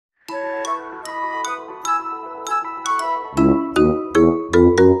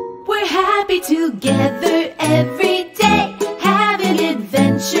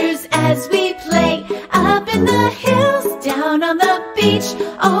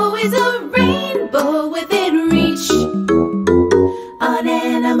always a rainbow within reach. On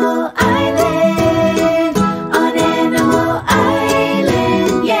Animal Island, on Animal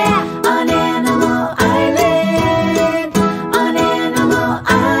Island, yeah, on Animal Island, on Animal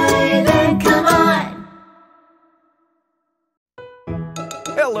Island, come on.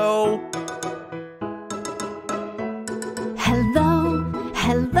 Hello. Hello,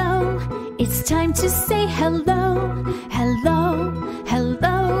 hello, it's time to say hello. Hello,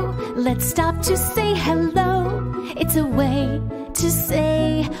 hello, let's stop to say hello. It's a way to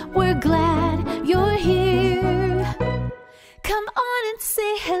say we're glad you're here. Come on and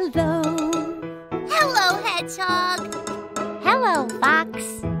say hello. Hello, Hedgehog. Hello, Fox.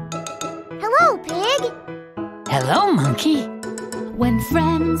 Hello, Pig. Hello, Monkey. When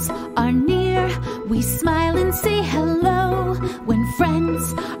friends are near, we smile and say hello. When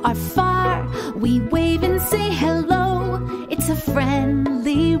friends are far, we wave and say hello. It's a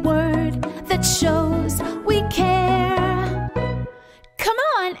friendly word that shows we care. Come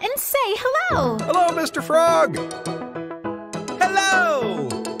on and say hello. Hello, Mr. Frog. Hello.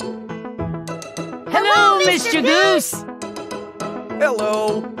 Hello, Mr. Goose.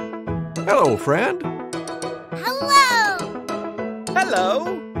 Hello. Hello, friend. Hello. Hello.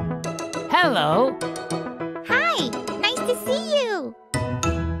 Hello. Hi, nice to see you.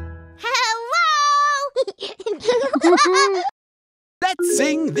 Hello. Let's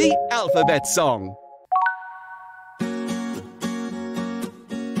sing the alphabet song.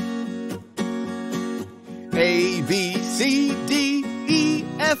 A, B, C, D, E,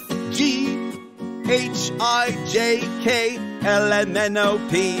 F, G, H, I, J, K, L, M, N, O,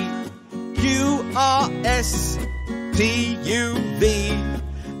 P, Q, R, S, T, U, V,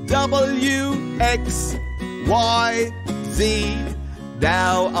 W, X, Y, Z.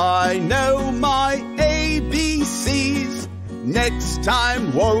 Now I know my ABCs. Next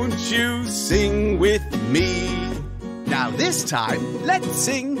time, won't you sing with me? Now this time, let's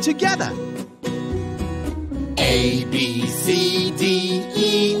sing together. A, B, C, D,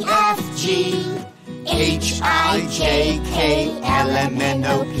 E, F, G, H, I, J, K, L, M, N,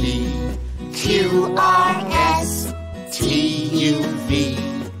 O, P, Q, R, S, T, U, V,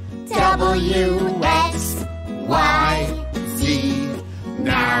 W, X, Y, Z.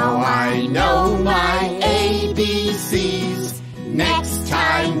 Now I know my ABCs. Next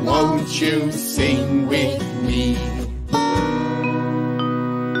time, won't you sing with me?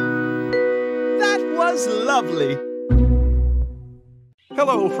 That was lovely.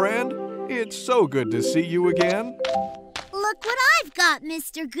 Hello, friend. It's so good to see you again. Look what I've got,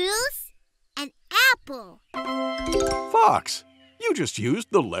 Mr. Goose. An apple. Fox, you just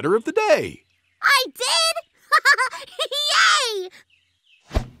used the letter of the day. I did? Yay!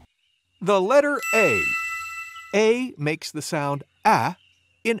 The letter A. A makes the sound A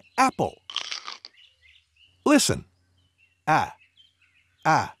in apple. Listen. A,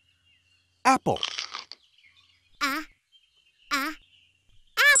 apple. Apple.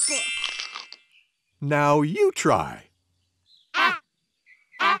 Now you try. Apple.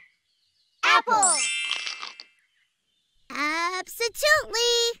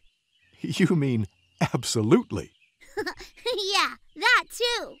 Absolutely. You mean absolutely. Yeah, that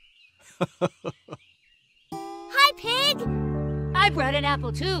too. Hi, Pig. I brought an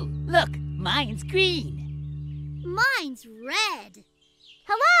apple too. Look, mine's green. Mine's red.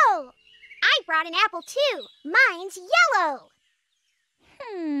 Hello. I brought an apple too. Mine's yellow.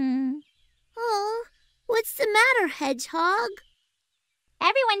 Oh, what's the matter, Hedgehog?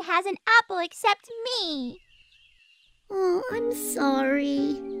 Everyone has an apple except me. Oh, I'm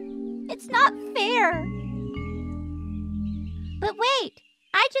sorry. It's not fair. But wait,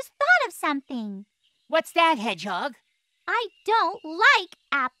 I just thought of something. What's that, Hedgehog? I don't like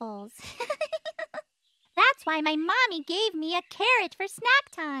apples. That's why my mommy gave me a carrot for snack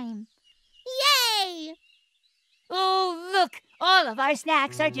time. Yay! Oh, look, all of our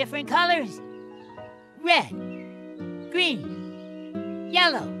snacks are different colors. Red, green,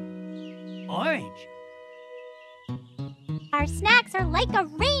 yellow, orange. Our snacks are like a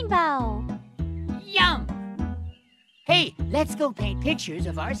rainbow. Yum! Hey, let's go paint pictures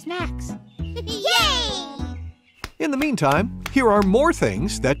of our snacks. Yay! In the meantime, here are more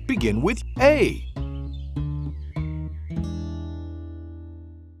things that begin with A.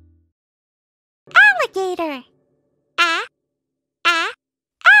 Alligator.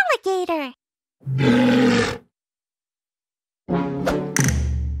 Alligator.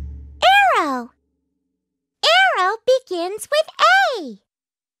 Arrow. Arrow begins with A.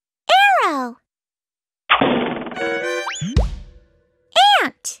 Arrow.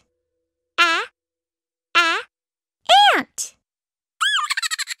 Ant. Ant.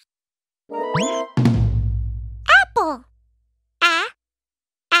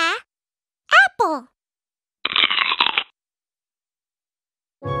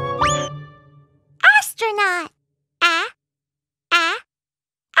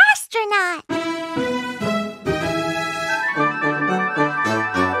 astronaut.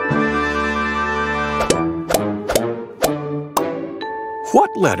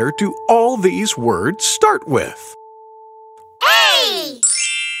 What letter do all these words start with? A!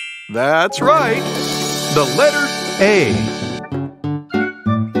 That's right. The letter A.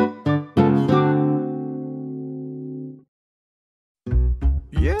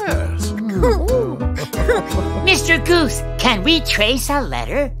 Yes. Mr. Goose, can we trace a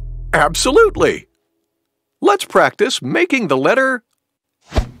letter? Absolutely. Let's practice making the letter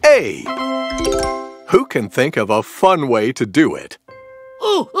A. Who can think of a fun way to do it?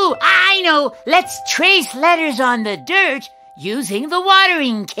 Ooh, I know. Let's trace letters on the dirt using the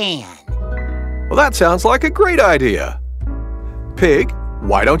watering can. Well, that sounds like a great idea. Pig,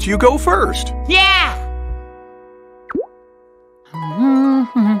 why don't you go first? Yeah!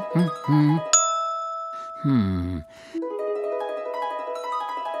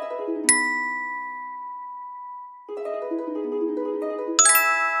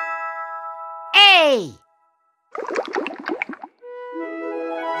 A!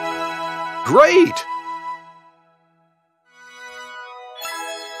 Great!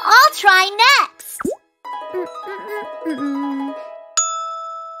 I'll try next.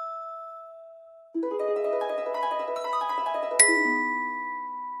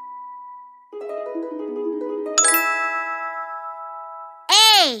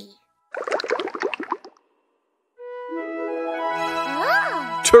 A.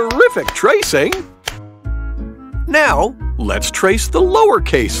 Oh. Terrific tracing! Now, let's trace the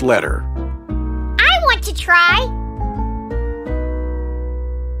lowercase letter. I want to try.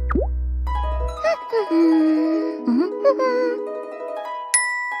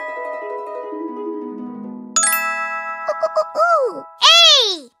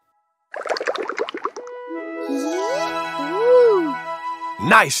 A! Ooh.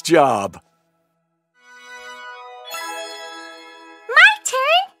 Nice job! My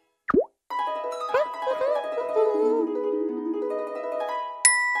turn.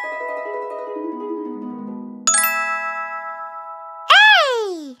 A!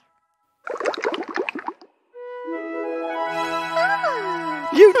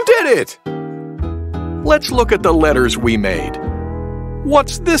 You did it! Let's look at the letters we made.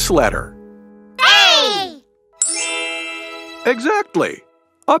 What's this letter? A! Exactly.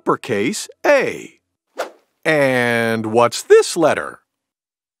 Uppercase A. And what's this letter?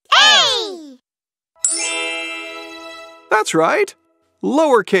 A! That's right.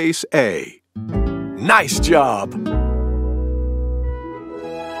 Lowercase a. Nice job.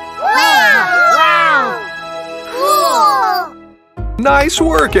 Wow! Cool! Nice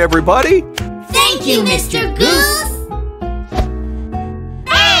work, everybody. Thank you, Mr. Goose.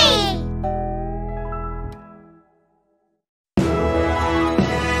 A!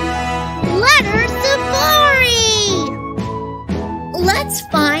 Letter safari! Let's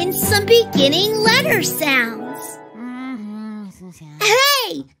find some beginning letter sounds.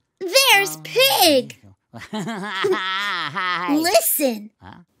 Hey! There's Pig! Hi. Listen!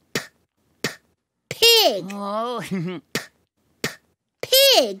 Pig! Oh.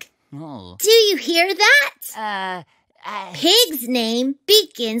 Pig! Oh. Do you hear that? Pig's name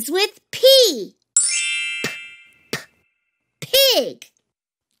begins with P. Pig!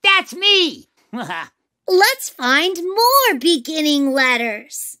 That's me. Let's find more beginning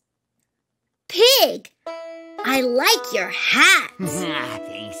letters. Pig, I like your hat.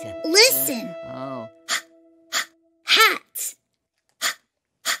 Thanks. Listen. Oh. Hat.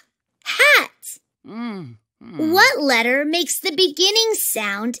 Hat. What letter makes the beginning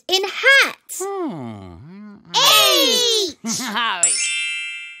sound in hat? H.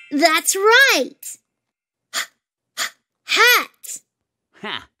 That's right. Hat.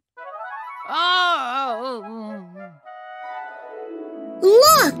 Oh.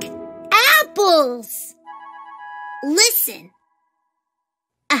 Look, apples. Listen.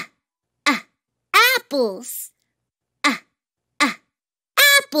 Apples.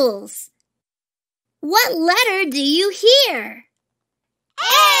 Apples. What letter do you hear?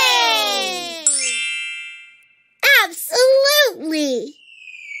 A! Absolutely!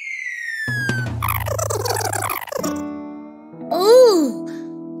 Oh,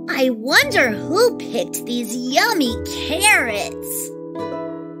 I wonder who picked these yummy carrots.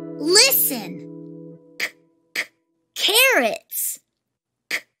 Listen. Carrots.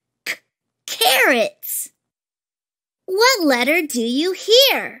 Carrots. What letter do you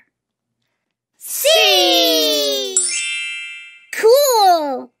hear? C!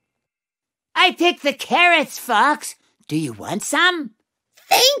 Cool! I picked the carrots, Fox. Do you want some?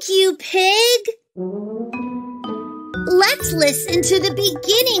 Thank you, Pig. Let's listen to the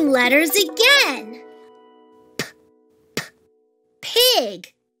beginning letters again.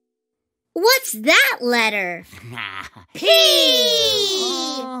 Pig. What's that letter? P.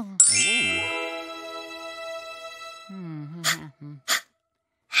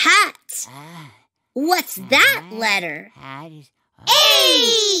 Hat. What's that letter?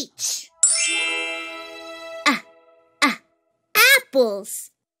 H.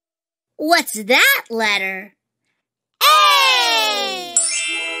 Apples. What's that letter? A.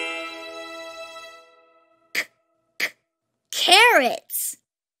 Carrots.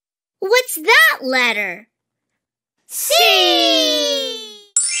 What's that letter? C.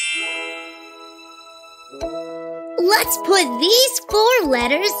 Let's put these 4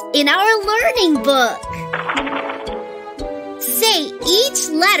 letters in our learning book. Say each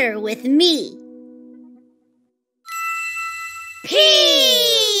letter with me. P.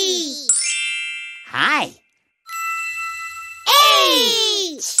 Hi.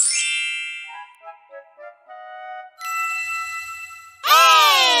 H.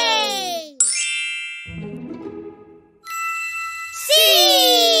 A.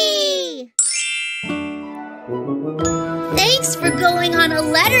 C. Thanks for going on a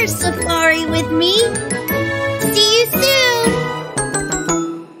letter safari with me. See you soon.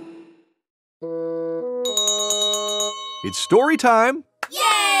 It's story time.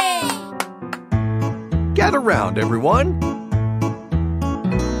 Yay! Gather round, everyone.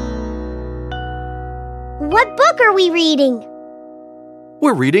 What book are we reading?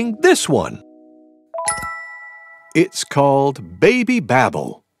 We're reading this one. It's called Baby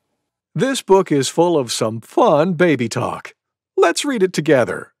Babble. This book is full of some fun baby talk. Let's read it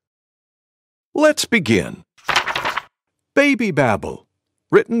together. Let's begin. Baby Babble,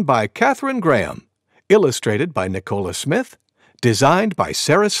 written by Katharine Graham, illustrated by Nicola Smith, designed by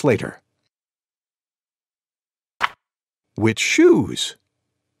Sarah Slater. Which shoes?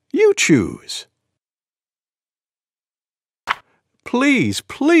 You choose. Please,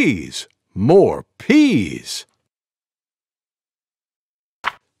 please, more peas.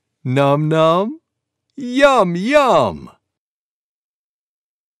 Num num, yum yum.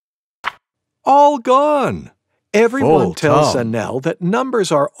 All gone. Everyone tells Annelle that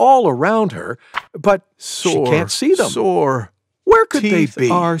numbers are all around her, but she can't see them. Sore. Where could they be?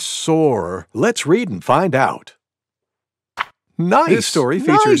 Teeth are sore. Let's read and find out. Nice. This story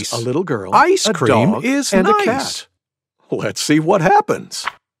features a little girl, ice cream dog, and a cat. Let's see what happens.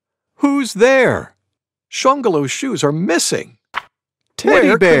 Who's there? Shongolo's shoes are missing.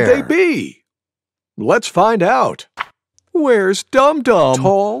 Teddy bear. Where could they be? Let's find out. Where's Dum Dum?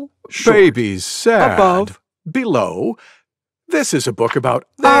 Tall, short, baby's sad, above, below. This is a book about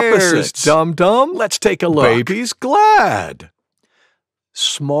opposites. Dum Dum. Let's take a look. Baby's glad.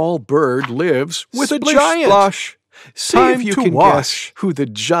 Small bird lives with a giant. Splash. See if you can guess who the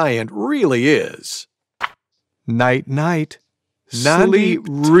giant really is. Night, night. Nandi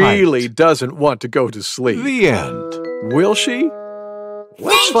really doesn't want to go to sleep. The end. Will she?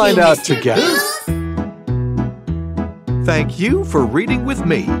 Let's find out together. Thank you for reading with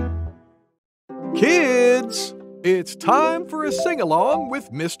me. Kids, it's time for a sing-along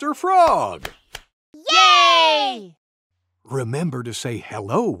with Mr. Frog. Yay! Remember to say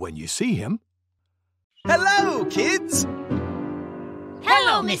hello when you see him. Hello, kids!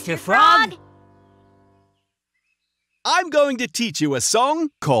 Hello, Mr. Frog. I'm going to teach you a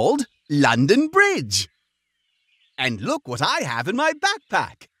song called London Bridge. And look what I have in my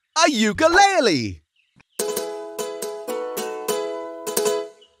backpack, a ukulele.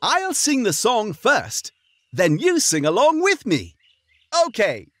 I'll sing the song first, then you sing along with me.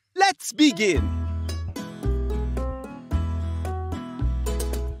 Okay, let's begin.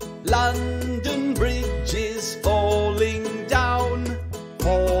 London Bridge is falling down,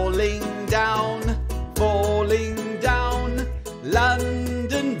 falling down, falling down.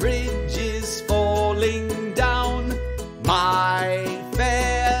 London Bridge is falling down, my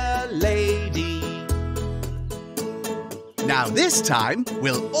fair lady. Now this time,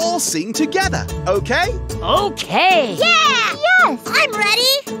 we'll all sing together, okay? Okay. Yeah! Yes! I'm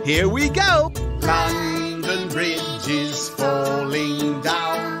ready! Here we go. London Bridge is falling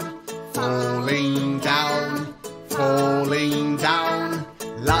down, falling down, falling down.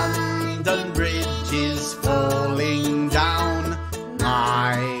 London Bridge is falling down,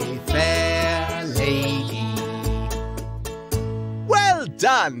 my fair lady. Well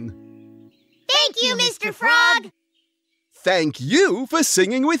done! Thank you, Mr. Frog! Thank you for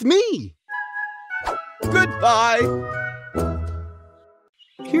singing with me. Goodbye.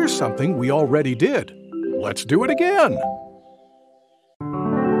 Here's something we already did. Let's do it again.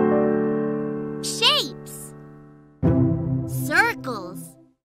 Shapes.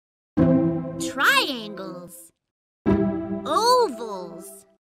 triangles, ovals,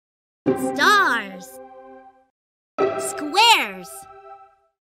 stars, squares,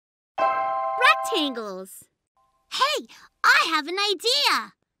 rectangles. Hey, I have an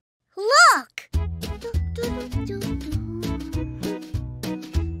idea. Look!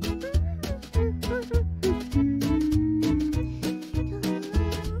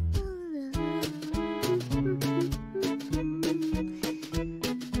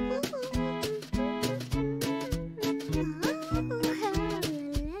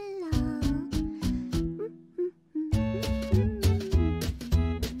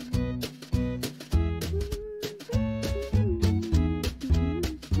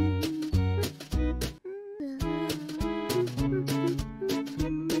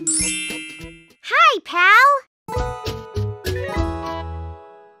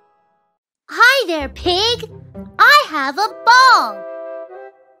 Hi there, Pig. I have a ball.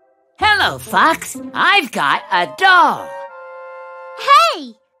 Hello, Fox. I've got a doll.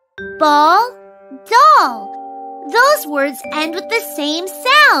 Hey! Ball, doll. Those words end with the same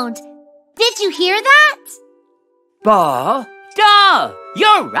sound. Did you hear that? Ball, doll.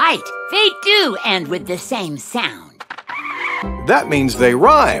 You're right. They do end with the same sound. That means they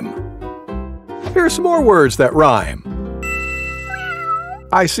rhyme. Here's some more words that rhyme.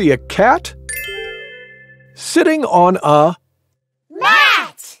 I see a cat sitting on a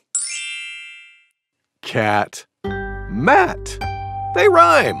mat. Cat, mat. They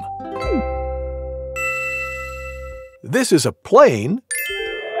rhyme. This is a plane,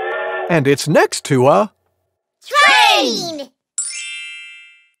 and it's next to a train.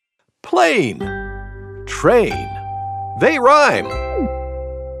 Plane, train. They rhyme.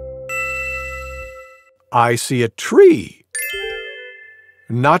 I see a tree.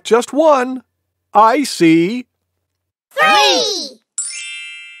 Not just one. I see 3.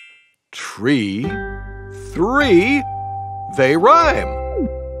 Tree, 3. They rhyme.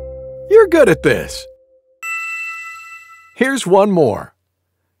 You're good at this. Here's one more.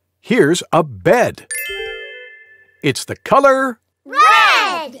 Here's a bed. It's the color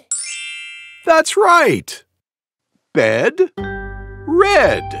red. That's right. Bed,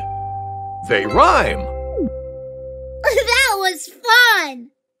 red. They rhyme. That was fun.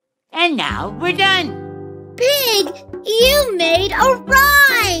 And now we're done. Pig, you made a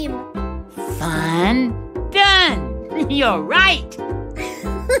rhyme. Fun done. You're right.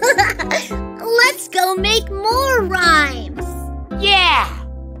 Let's go make more rhymes. Yeah.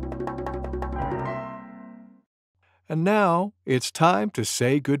 And now it's time to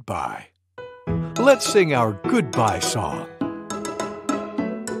say goodbye. Let's sing our goodbye song.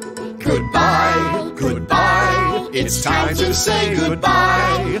 Goodbye, goodbye, it's time to say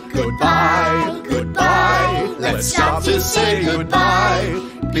goodbye. Goodbye, goodbye, let's stop to say goodbye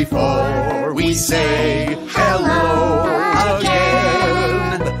before we say hello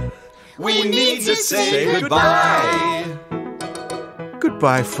again. We need to say goodbye.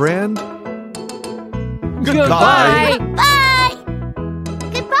 Goodbye, friend. Goodbye. Bye.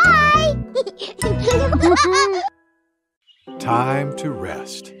 Goodbye. Time to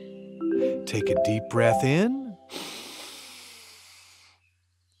rest. Take a deep breath in.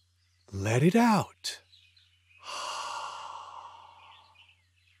 Let it out.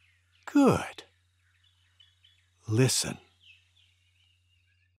 Good. Listen.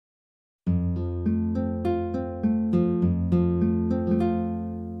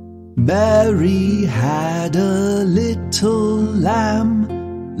 Mary had a little lamb,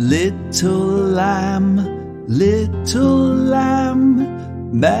 little lamb, little lamb.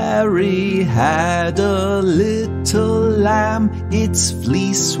 Mary had a little lamb, its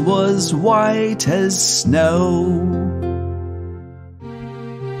fleece was white as snow.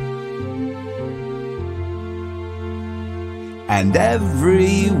 And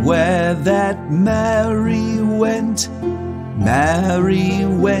everywhere that Mary went, Mary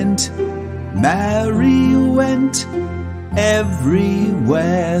went, Mary went.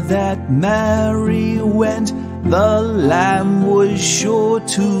 Everywhere that Mary went, the lamb was sure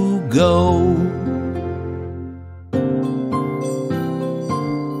to go.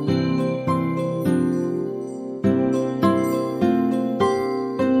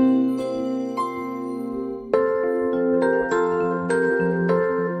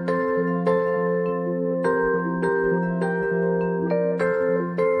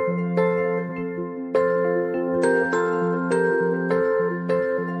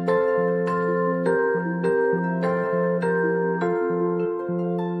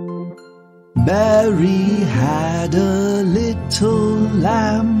 Mary had a little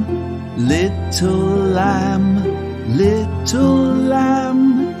lamb, little lamb, little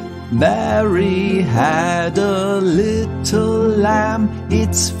lamb. Mary had a little lamb,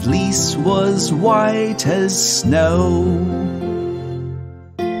 its fleece was white as snow.